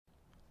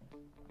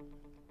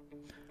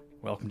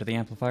Welcome to the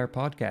Amplifier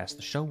Podcast,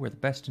 the show where the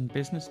best in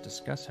business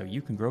discuss how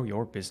you can grow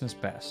your business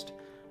best.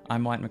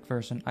 I'm Wyatt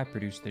McPherson, I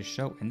produce this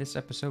show. In this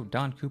episode,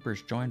 Don Cooper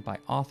is joined by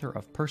author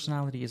of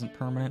Personality Isn't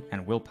Permanent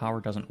and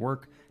Willpower Doesn't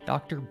Work,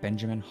 Dr.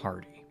 Benjamin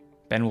Hardy.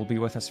 Ben will be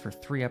with us for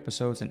 3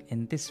 episodes, and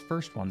in this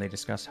first one, they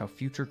discuss how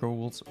future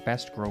goals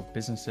best grow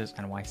businesses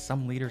and why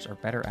some leaders are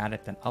better at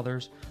it than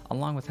others,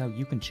 along with how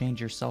you can change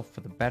yourself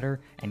for the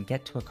better and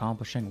get to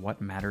accomplishing what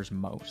matters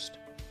most.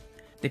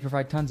 They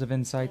provide tons of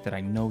insight that I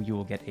know you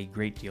will get a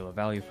great deal of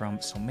value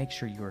from, so make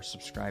sure you are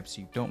subscribed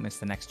so you don't miss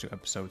the next 2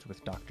 episodes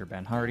with Dr.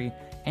 Ben Hardy.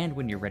 And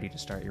when you're ready to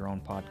start your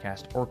own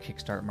podcast or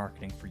kickstart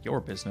marketing for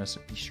your business,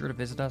 be sure to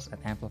visit us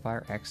at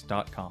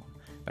amplifierx.com.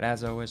 But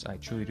as always, I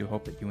truly do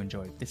hope that you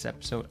enjoyed this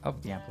episode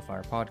of the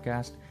Amplifier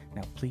Podcast.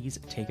 Now please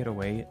take it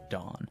away,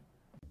 Don.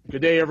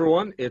 Good day,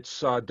 everyone.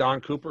 It's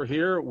Don Cooper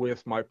here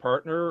with my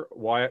partner,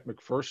 Wyatt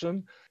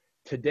McPherson.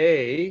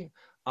 Today,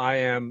 I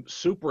am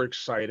super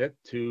excited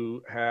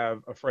to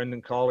have a friend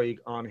and colleague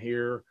on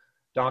here,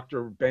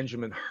 Dr.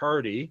 Benjamin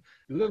Hardy.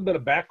 A little bit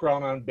of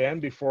background on Ben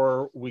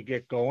before we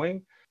get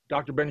going.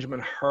 Dr. Benjamin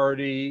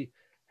Hardy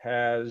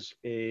has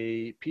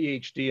a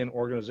PhD in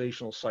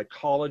organizational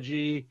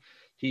psychology.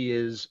 He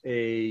is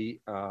a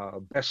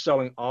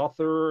best-selling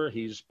author.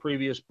 His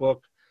previous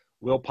book,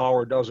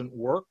 Willpower Doesn't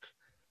Work,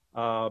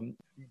 got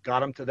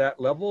him to that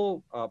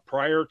level.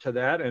 Prior to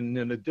that, and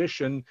in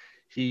addition,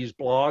 his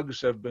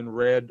blogs have been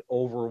read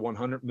over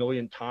 100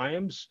 million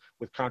times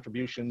with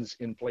contributions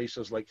in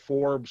places like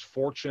Forbes,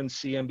 Fortune,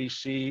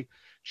 CNBC,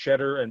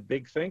 Cheddar, and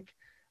Big Think.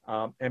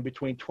 And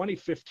between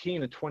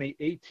 2015 and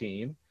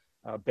 2018,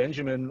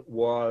 Benjamin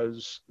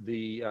was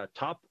the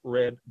top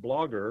read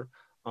blogger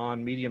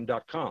on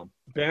medium.com.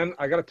 Ben,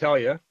 I got to tell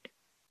you,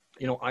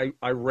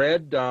 I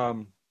read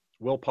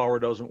Willpower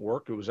Doesn't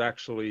Work. It was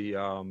actually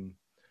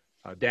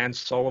Dan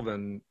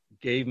Sullivan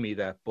gave me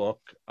that book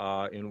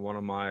in one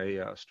of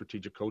my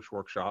strategic coach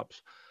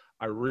workshops.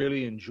 I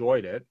really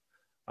enjoyed it.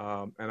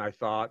 And I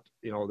thought,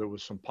 there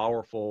was some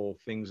powerful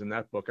things in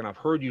that book. And I've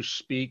heard you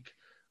speak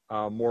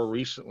more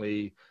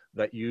recently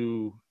that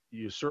you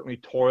certainly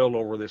toiled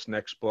over this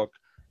next book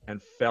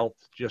and felt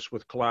just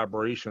with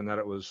collaboration that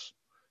it was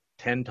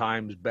 10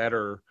 times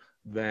better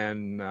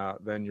than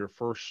your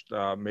first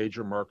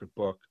major market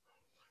book.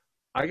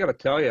 I got to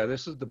tell you,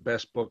 this is the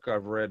best book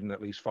I've read in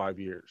at least 5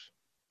 years.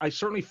 I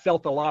certainly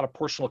felt a lot of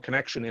personal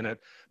connection in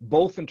it,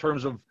 both in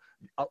terms of,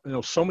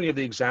 so many of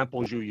the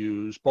examples you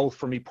use, both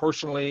for me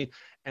personally,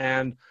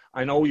 and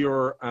I know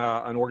you're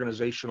an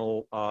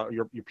organizational,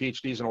 your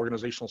PhD is in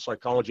organizational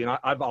psychology, and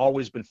I've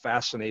always been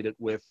fascinated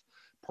with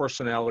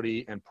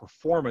personality and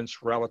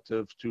performance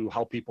relative to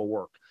how people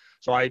work.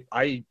 So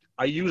I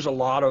use a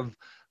lot of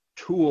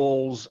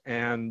tools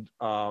and,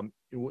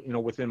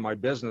 within my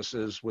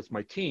businesses with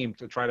my team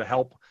to try to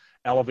help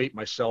elevate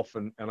myself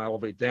and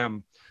elevate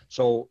them.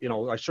 So,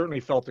 I certainly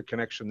felt the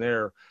connection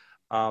there.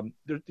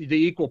 The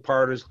equal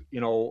part is,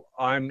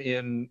 I'm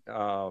in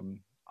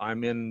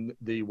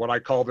the, what I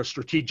call the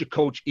strategic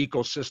coach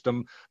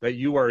ecosystem that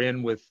you are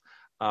in with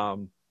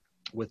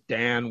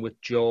Dan,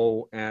 with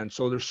Joe. And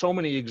so there's so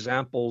many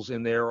examples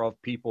in there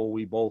of people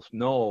we both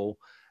know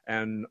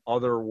and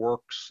other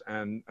works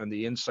and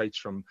the insights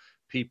from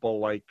people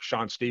like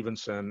Sean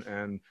Stevenson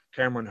and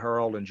Cameron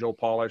Harold and Joe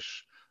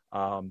Polish,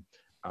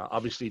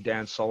 obviously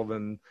Dan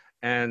Sullivan.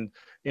 And,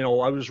 I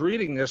was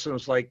reading this and it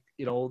was like,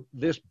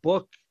 this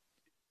book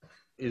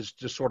is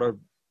just sort of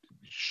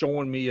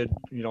showing me,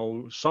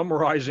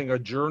 summarizing a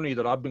journey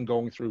that I've been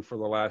going through for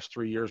the last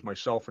 3 years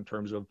myself in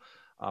terms of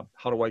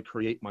how do I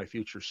create my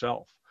future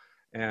self.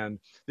 And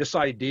this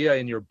idea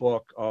in your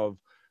book of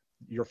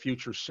your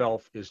future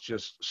self is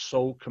just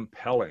so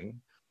compelling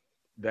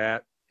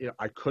that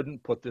I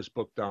couldn't put this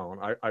book down.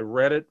 I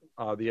read it,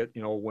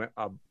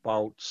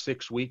 about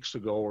 6 weeks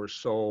ago or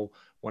so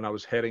when I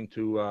was heading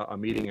to a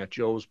meeting at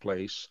Joe's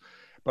place.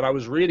 But I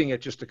was reading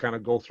it just to kind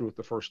of go through it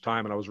the first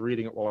time, and I was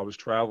reading it while I was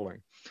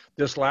traveling.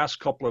 This last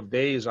couple of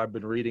days, I've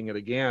been reading it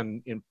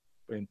again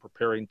in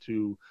preparing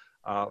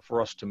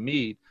for us to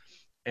meet,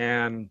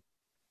 and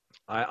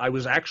I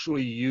was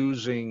actually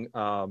using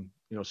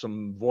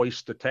some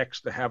voice to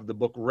text to have the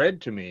book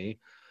read to me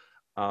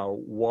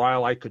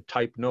while I could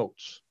type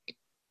notes.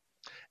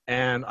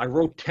 And I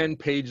wrote 10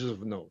 pages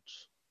of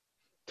notes,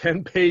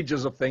 10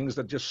 pages of things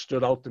that just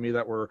stood out to me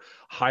that were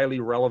highly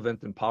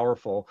relevant and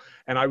powerful.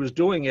 And I was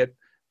doing it,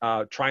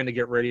 trying to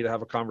get ready to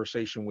have a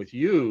conversation with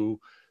you.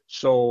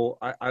 So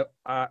I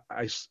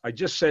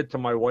just said to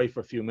my wife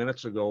a few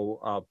minutes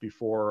ago,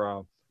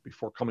 before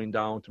coming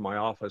down to my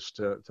office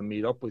to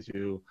meet up with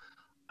you,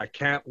 I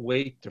can't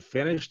wait to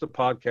finish the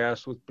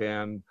podcast with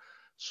Ben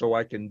so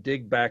I can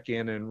dig back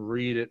in and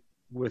read it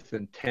with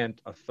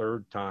intent a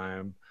third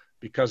time,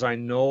 because I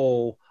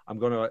know I'm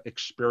going to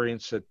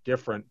experience it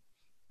different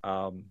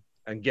and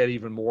get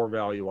even more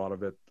value out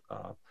of it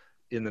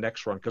in the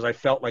next run, because I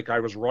felt like I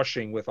was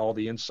rushing with all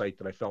the insight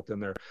that I felt in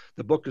there.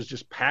 The book is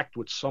just packed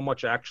with so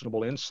much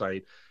actionable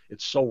insight.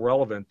 It's so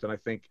relevant, and I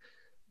think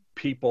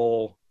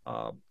people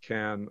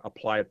can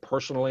apply it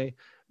personally.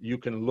 you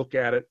can look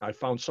at it. I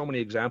found so many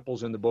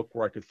examples in the book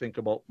where I could think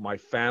about my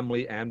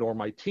family and or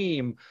my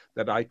team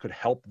that I could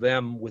help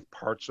them with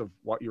parts of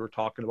what you were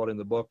talking about in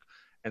the book.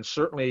 And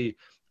certainly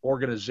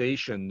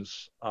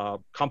organizations,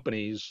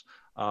 companies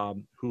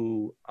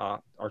who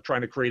are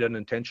trying to create an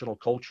intentional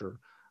culture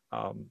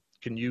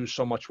can use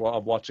so much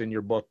of what's in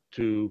your book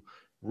to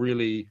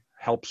really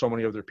help so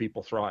many other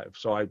people thrive.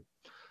 So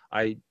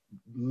I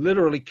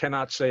literally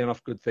cannot say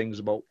enough good things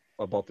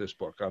about this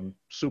book. I'm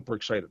super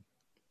excited.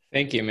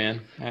 Thank you,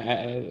 man.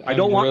 I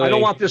don't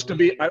want this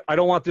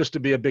to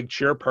be a big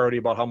cheer party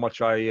about how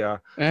much I love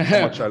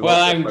it.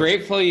 Well, I'm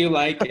grateful you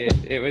like it.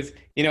 It was,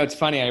 it's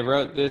funny. I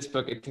wrote this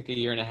book. It took 1.5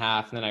 years,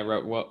 and then I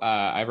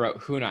wrote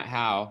Who Not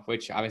How,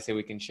 which obviously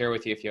we can share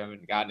with you if you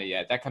haven't gotten it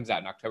yet. That comes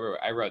out in October.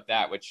 I wrote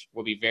that, which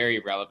will be very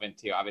relevant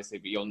to you, obviously,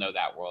 but you'll know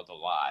that world a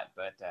lot.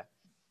 But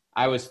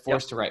I was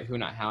forced to write Who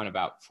Not How in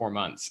about 4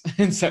 months,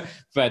 and so,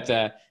 but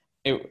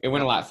it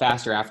went a lot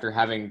faster after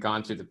having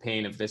gone through the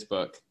pain of this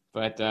book.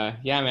 But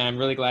yeah, man, I'm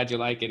really glad you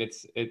like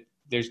it.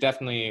 There's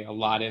definitely a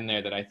lot in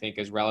there that I think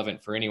is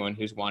relevant for anyone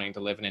who's wanting to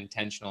live an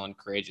intentional and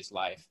courageous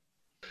life.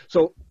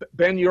 So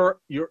Ben, you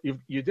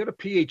did a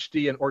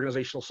PhD in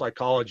organizational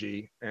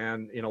psychology,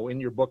 and in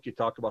your book you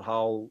talk about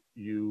how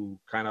you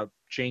kind of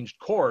changed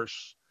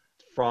course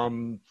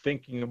from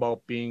thinking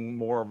about being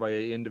more of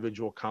a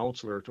individual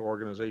counselor to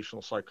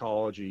organizational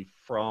psychology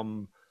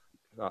from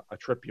a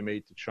trip you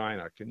made to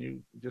China. Can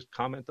you just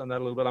comment on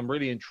that a little bit? I'm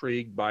really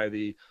intrigued by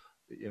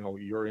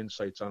your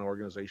insights on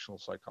organizational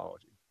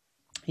psychology.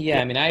 Yeah,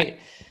 I mean,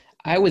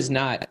 I was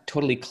not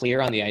totally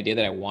clear on the idea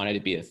that I wanted to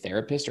be a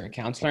therapist or a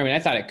counselor. I mean, I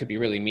thought it could be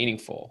really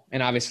meaningful,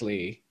 and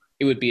obviously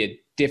it would be a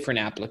different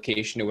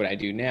application to what I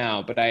do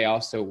now, but I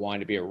also wanted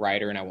to be a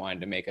writer, and I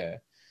wanted to make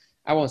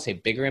I won't say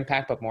bigger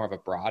impact, but more of a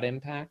broad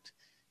impact.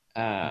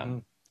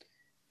 And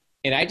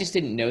I just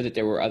didn't know that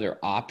there were other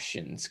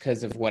options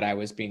because of what I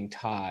was being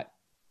taught,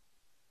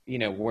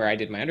 where I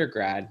did my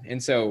undergrad.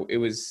 And so it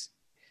was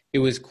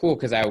cool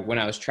because when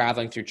I was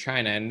traveling through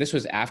China, and this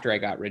was after I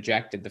got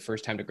rejected the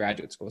first time to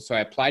graduate school. So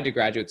I applied to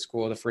graduate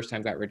school. The first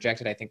time got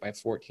rejected, I think by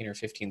 14 or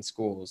 15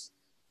 schools.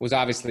 Was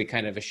obviously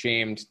kind of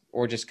ashamed,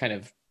 or just kind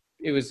of,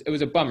 it was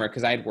a bummer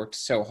because I had worked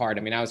so hard.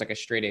 I mean, I was like a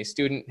straight A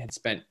student, had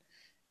spent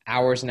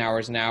hours and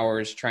hours and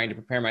hours trying to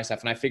prepare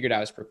myself. And I figured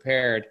I was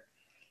prepared,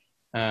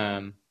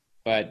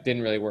 but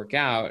didn't really work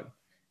out.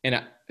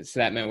 And so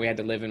that meant we had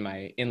to live in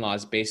my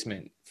in-laws'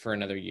 basement for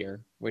another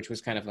year, which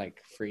was kind of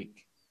like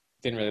freak.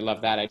 Didn't really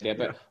love that idea,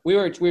 but we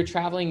were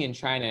traveling in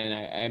China, and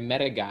I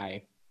met a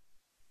guy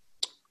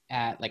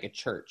at like a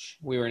church.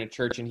 We were in a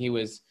church, and he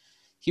was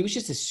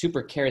just a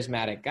super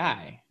charismatic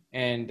guy.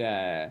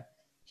 And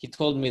he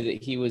told me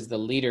that he was the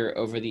leader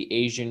over the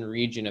Asian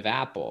region of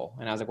Apple.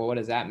 And I was like, well, what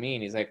does that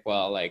mean? He's like,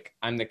 well, like,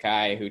 I'm the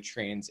guy who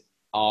trains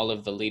all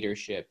of the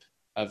leadership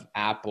of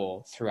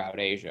Apple throughout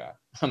Asia.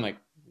 I'm like,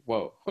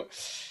 whoa.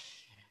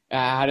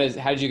 How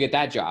did you get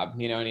that job?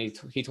 And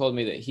he told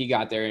me that he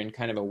got there in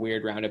kind of a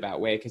weird roundabout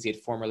way because he had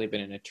formerly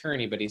been an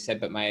attorney, but he said,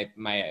 but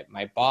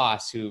my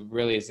boss, who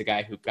really is the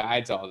guy who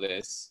guides all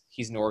this,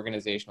 he's an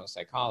organizational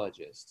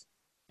psychologist.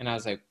 And I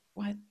was like,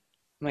 what? I'm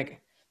like,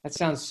 that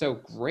sounds so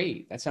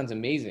great. That sounds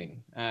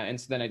amazing.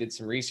 And so then I did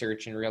some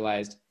research and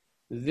realized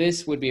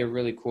this would be a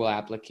really cool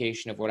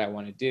application of what I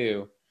want to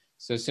do.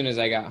 So as soon as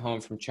I got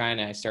home from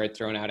China, I started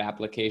throwing out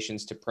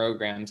applications to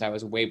programs. I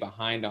was way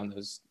behind on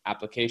those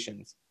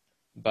applications,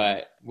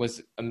 but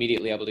was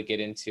immediately able to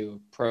get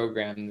into a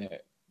program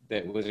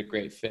that was a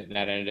great fit, and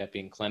that ended up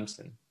being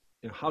Clemson.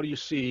 How do you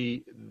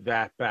see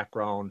that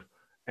background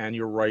and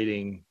your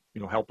writing,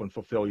 helping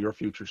fulfill your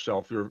future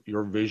self,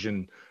 your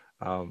vision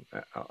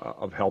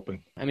of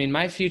helping? I mean,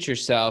 my future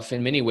self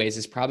in many ways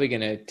is probably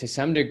going to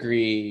some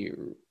degree.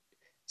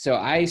 So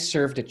I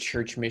served a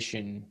church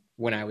mission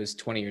when I was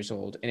 20 years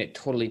old, and it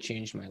totally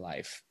changed my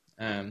life.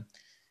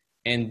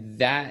 And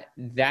that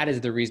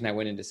is the reason I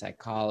went into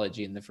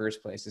psychology in the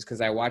first place, is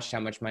because I watched how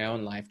much my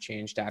own life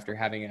changed after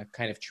having a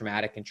kind of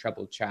traumatic and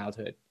troubled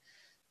childhood.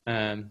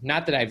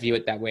 Not that I view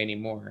it that way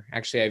anymore.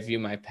 Actually, I view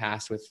my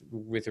past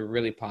with a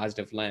really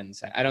positive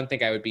lens. I don't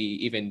think I would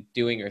be even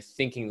doing or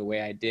thinking the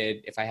way I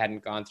did if I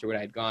hadn't gone through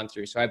what I'd gone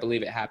through. So I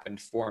believe it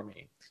happened for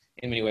me.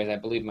 In many ways, I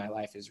believe my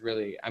life is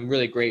I'm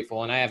really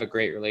grateful. And I have a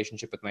great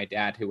relationship with my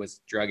dad, who was a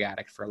drug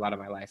addict for a lot of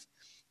my life.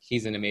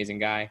 He's an amazing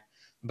guy.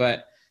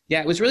 But yeah,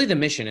 it was really the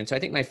mission. And so I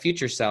think my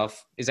future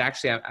self is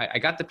actually, I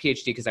got the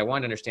PhD because I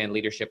wanted to understand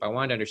leadership. I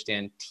wanted to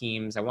understand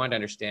teams. I wanted to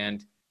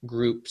understand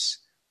groups.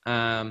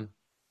 And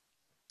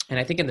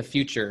I think in the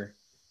future,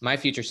 my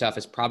future self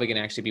is probably going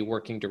to actually be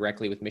working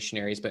directly with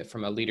missionaries, but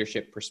from a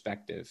leadership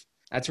perspective.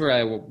 That's where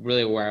I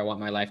want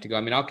my life to go.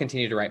 I mean, I'll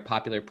continue to write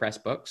popular press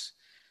books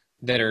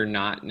that are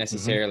not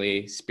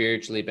necessarily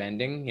spiritually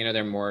bending.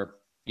 They're more,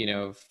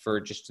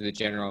 for just the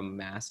general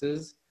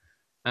masses.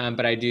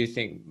 But I do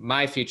think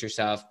my future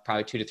self,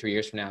 probably 2 to 3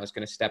 years from now, is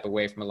going to step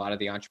away from a lot of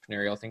the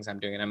entrepreneurial things I'm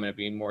doing. And I'm going to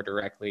be more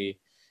directly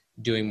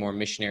doing more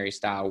missionary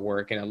style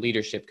work in a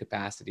leadership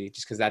capacity,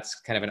 just because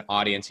that's kind of an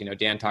audience.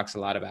 Dan talks a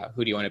lot about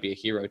who do you want to be a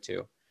hero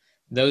to?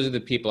 those are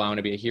the people I want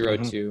to be a hero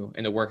to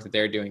in the work that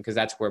they're doing, because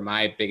that's where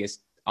my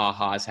biggest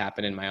ahas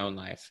happen in my own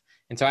life.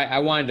 And so I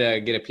wanted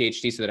to get a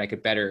PhD so that I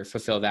could better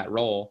fulfill that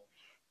role.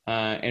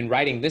 And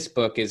writing this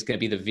book is going to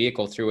be the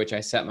vehicle through which I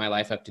set my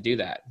life up to do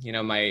that. You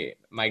know,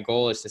 my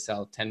goal is to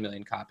sell 10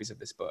 million copies of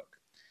this book.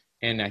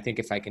 And I think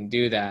if I can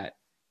do that,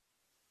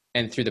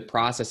 and through the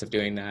process of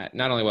doing that,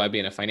 not only will I be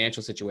in a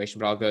financial situation,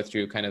 but I'll go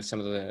through kind of some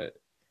of the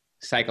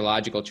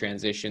psychological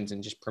transitions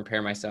and just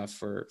prepare myself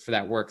for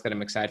that work that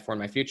I'm excited for in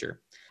my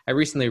future. I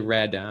recently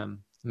read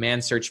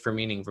Man's Search for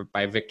Meaning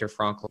by Viktor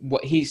Frankl.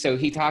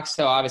 He talks,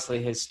 so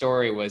obviously his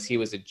story was he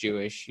was a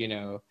Jewish,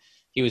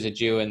 he was a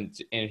Jew and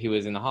he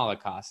was in the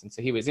Holocaust. And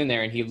so he was in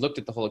there and he looked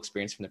at the whole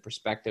experience from the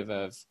perspective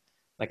of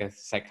like a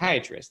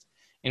psychiatrist.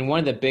 And one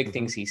of the big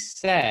things he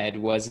said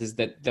is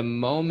that the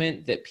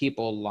moment that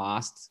people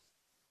lost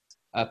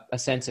a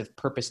sense of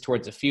purpose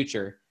towards the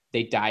future,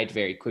 they died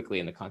very quickly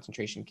in the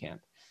concentration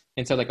camp.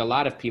 And so like a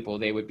lot of people,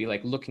 they would be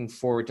like looking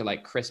forward to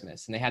like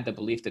Christmas, and they had the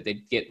belief that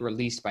they'd get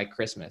released by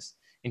Christmas,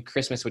 and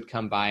Christmas would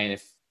come by. And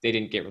if they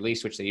didn't get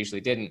released, which they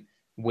usually didn't,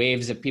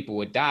 waves of people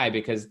would die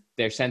because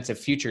their sense of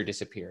future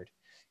disappeared.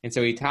 And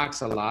so he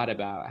talks a lot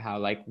about how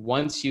like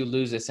once you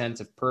lose a sense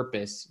of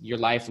purpose, your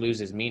life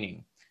loses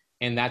meaning.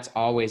 And that's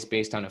always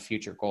based on a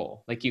future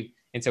goal.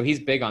 And so he's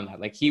big on that.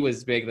 Like he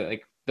was big that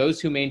like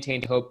those who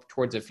maintained hope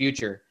towards a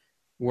future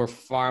were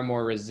far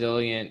more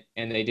resilient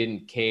and they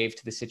didn't cave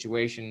to the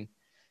situation.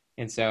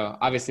 And so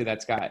obviously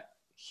that's got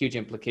huge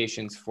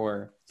implications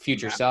for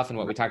future self and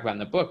what we talk about in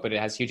the book, but it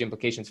has huge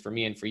implications for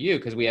me and for you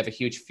because we have a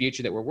huge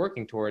future that we're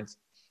working towards.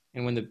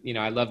 And when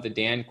I love the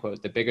Dan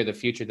quote, the bigger the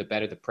future, the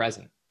better the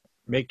present.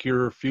 Make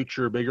your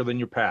future bigger than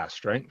your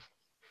past, right?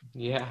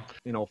 Yeah.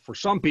 For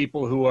some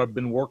people who have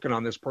been working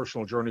on this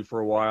personal journey for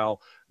a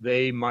while,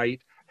 they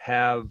might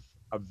have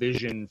a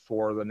vision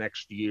for the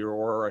next year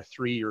or a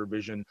 3-year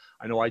vision.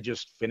 I know I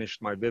just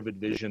finished my vivid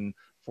vision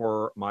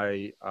for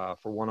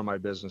one of my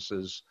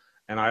businesses.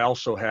 And I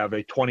also have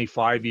a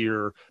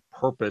 25-year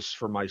purpose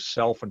for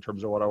myself in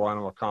terms of what I want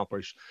to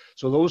accomplish.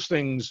 So those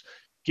things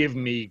give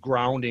me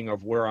grounding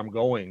of where I'm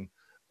going.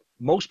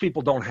 Most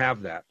people don't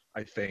have that,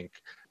 I think.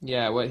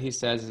 Yeah, what he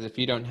says is if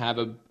you don't have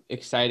an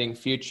exciting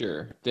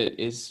future that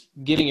is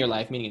giving your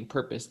life meaning and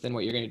purpose, then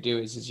what you're going to do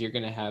is you're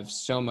going to have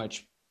so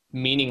much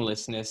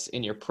meaninglessness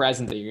in your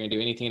present that you're going to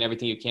do anything and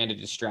everything you can to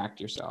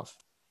distract yourself.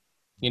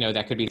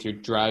 That could be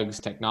through drugs,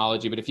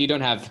 technology, but if you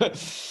don't have,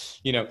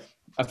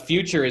 a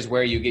future is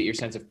where you get your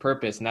sense of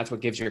purpose, and that's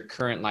what gives your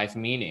current life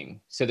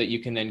meaning so that you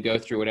can then go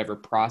through whatever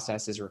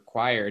process is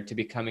required to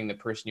becoming the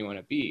person you want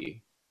to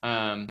be.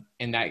 And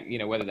that,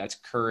 whether that's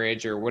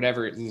courage or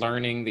whatever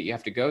learning that you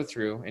have to go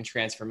through and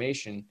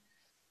transformation,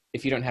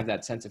 if you don't have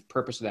that sense of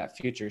purpose of that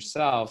future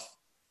self,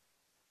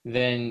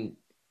 then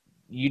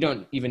you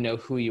don't even know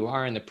who you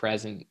are in the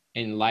present,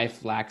 and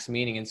life lacks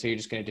meaning. And so you're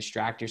just going to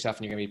distract yourself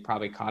and you're going to be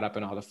probably caught up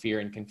in all the fear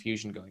and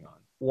confusion going on.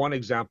 One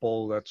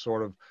example that's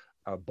sort of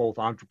both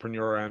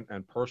entrepreneur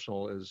and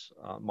personal is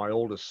my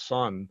oldest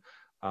son.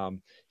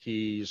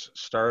 He's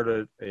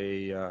started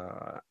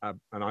an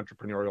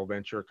entrepreneurial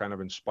venture kind of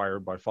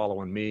inspired by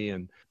following me.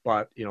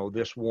 But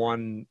this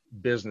one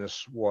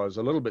business was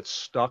a little bit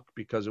stuck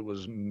because it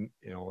was,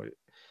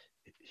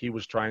 he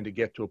was trying to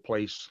get to a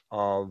place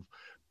of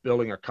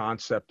building a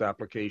concept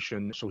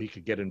application so he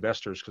could get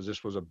investors, because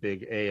this was a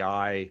big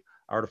AI,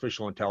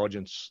 artificial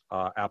intelligence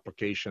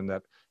application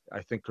that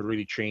I think could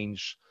really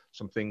change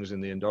some things in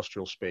the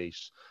industrial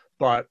space.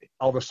 But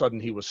all of a sudden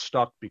he was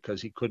stuck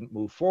because he couldn't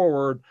move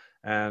forward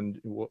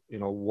and,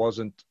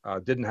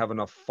 didn't have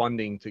enough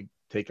funding to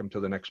take him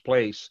to the next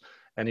place.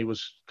 And he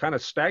was kind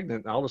of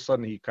stagnant. And all of a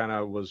sudden he kind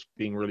of was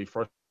being really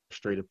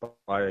frustrated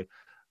by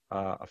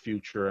a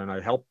future. And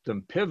I helped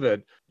him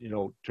pivot,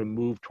 to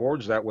move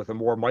towards that with a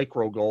more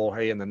micro goal.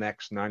 Hey, in the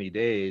next 90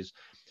 days,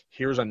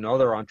 here's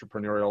another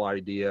entrepreneurial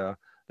idea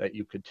that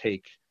you could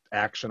take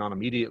action on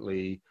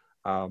immediately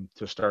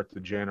to start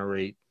to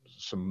generate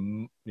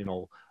some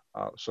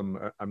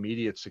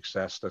immediate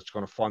success that's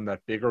going to fund that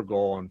bigger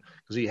goal. And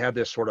because he had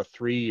this sort of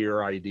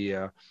 3-year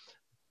idea,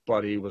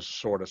 but he was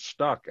sort of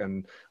stuck.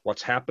 And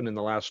what's happened in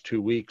the last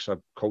 2 weeks,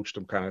 I've coached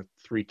him kind of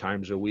 3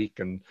 times a week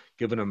and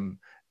given him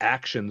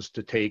actions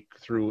to take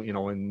through,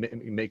 and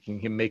making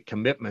him make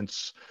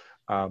commitments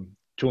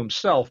to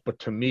himself, but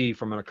to me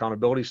from an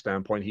accountability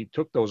standpoint. He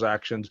took those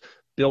actions,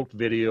 built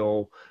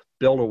video,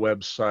 built a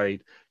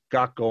website,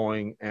 got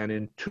going, and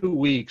in 2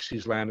 weeks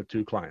he's landed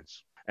 2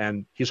 clients.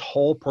 And his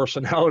whole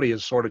personality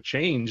has sort of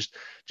changed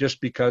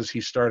just because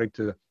he's starting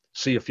to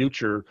see a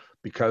future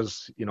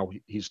because,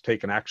 he's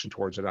taken action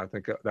towards it. I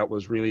think that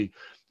was really,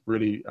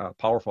 really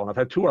powerful. And I've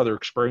had 2 other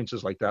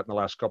experiences like that in the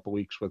last couple of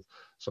weeks with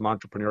some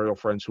entrepreneurial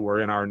friends who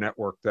were in our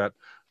network that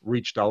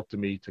reached out to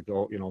me to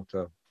go,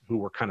 who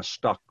were kind of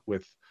stuck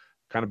with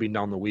kind of being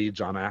down the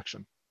weeds on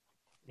action.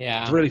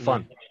 Yeah. It's really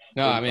fun.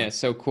 No, I mean, it's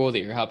so cool that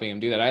you're helping him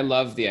do that. I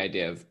love the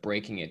idea of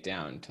breaking it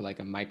down to like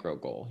a micro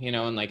goal,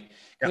 and like,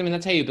 I mean,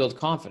 that's how you build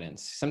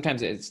confidence.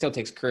 Sometimes it still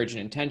takes courage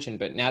and intention,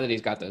 but now that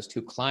he's got those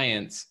 2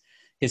 clients,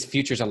 his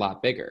future's a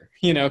lot bigger,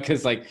 you know,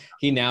 because like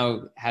he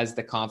now has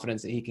the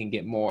confidence that he can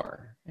get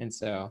more. And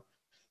so,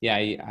 yeah,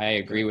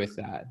 I agree with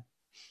that.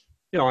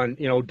 You know, and,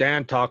 you know,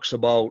 Dan talks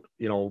about,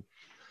 you know,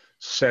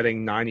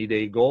 setting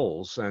 90-day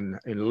goals and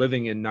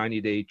living in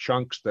 90-day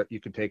chunks that you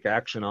can take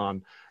action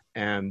on,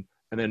 and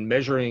then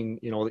measuring,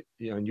 you know,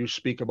 and you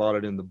speak about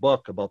it in the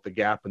book about the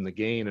gap and the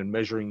gain, and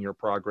measuring your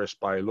progress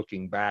by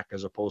looking back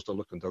as opposed to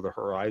looking to the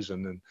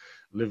horizon and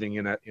living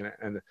in it.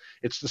 And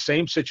it's the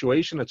same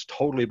situation. It's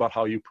totally about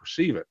how you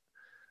perceive it,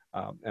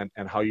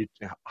 and how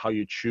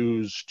you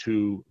choose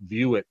to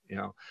view it. You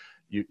know,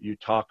 you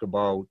talk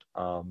about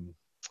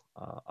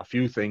a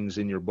few things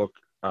in your book.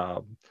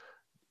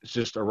 It's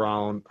just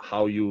around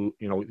how you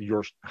know,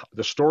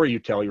 the story you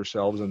tell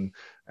yourselves, and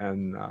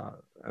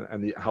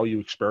how you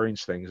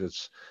experience things.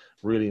 It's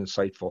really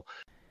insightful.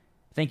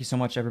 Thank you so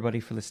much, everybody,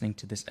 for listening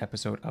to this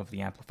episode of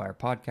the Amplifier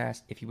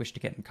Podcast. If you wish to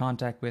get in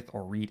contact with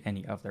or read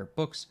any of their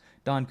books,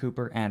 Don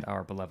Cooper and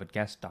our beloved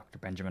guest, Dr.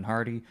 Benjamin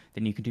Hardy,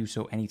 then you can do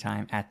so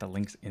anytime at the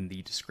links in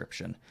the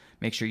description.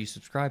 Make sure you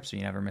subscribe so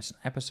you never miss an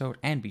episode,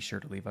 and be sure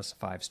to leave us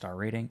a 5-star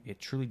rating.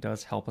 It truly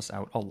does help us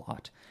out a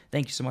lot.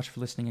 Thank you so much for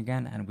listening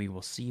again, and we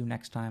will see you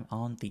next time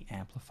on the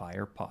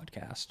Amplifier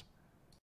Podcast.